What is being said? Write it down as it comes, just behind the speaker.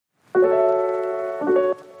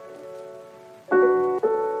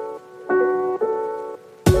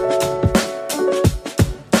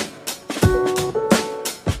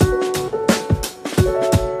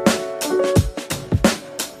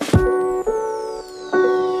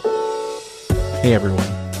Hey everyone,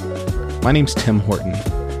 my name's Tim Horton,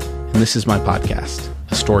 and this is my podcast,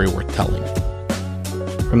 A Story Worth Telling.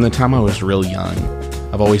 From the time I was real young,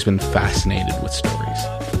 I've always been fascinated with stories.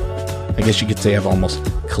 I guess you could say I've almost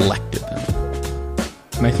collected them.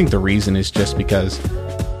 And I think the reason is just because,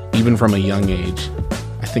 even from a young age,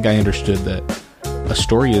 I think I understood that a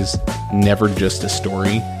story is never just a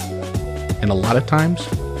story, and a lot of times,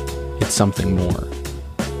 it's something more.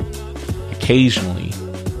 Occasionally,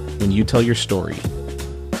 when you tell your story,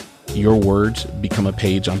 your words become a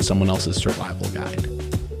page on someone else's survival guide.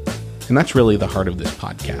 And that's really the heart of this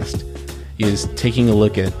podcast, is taking a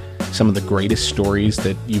look at some of the greatest stories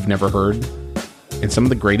that you've never heard, and some of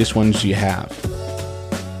the greatest ones you have,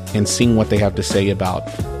 and seeing what they have to say about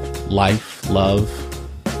life, love,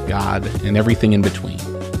 God, and everything in between.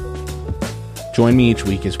 Join me each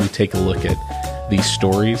week as we take a look at these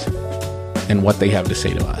stories and what they have to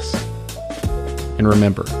say to us. And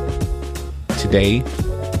remember, today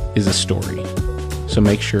is a story, so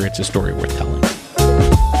make sure it's a story worth telling.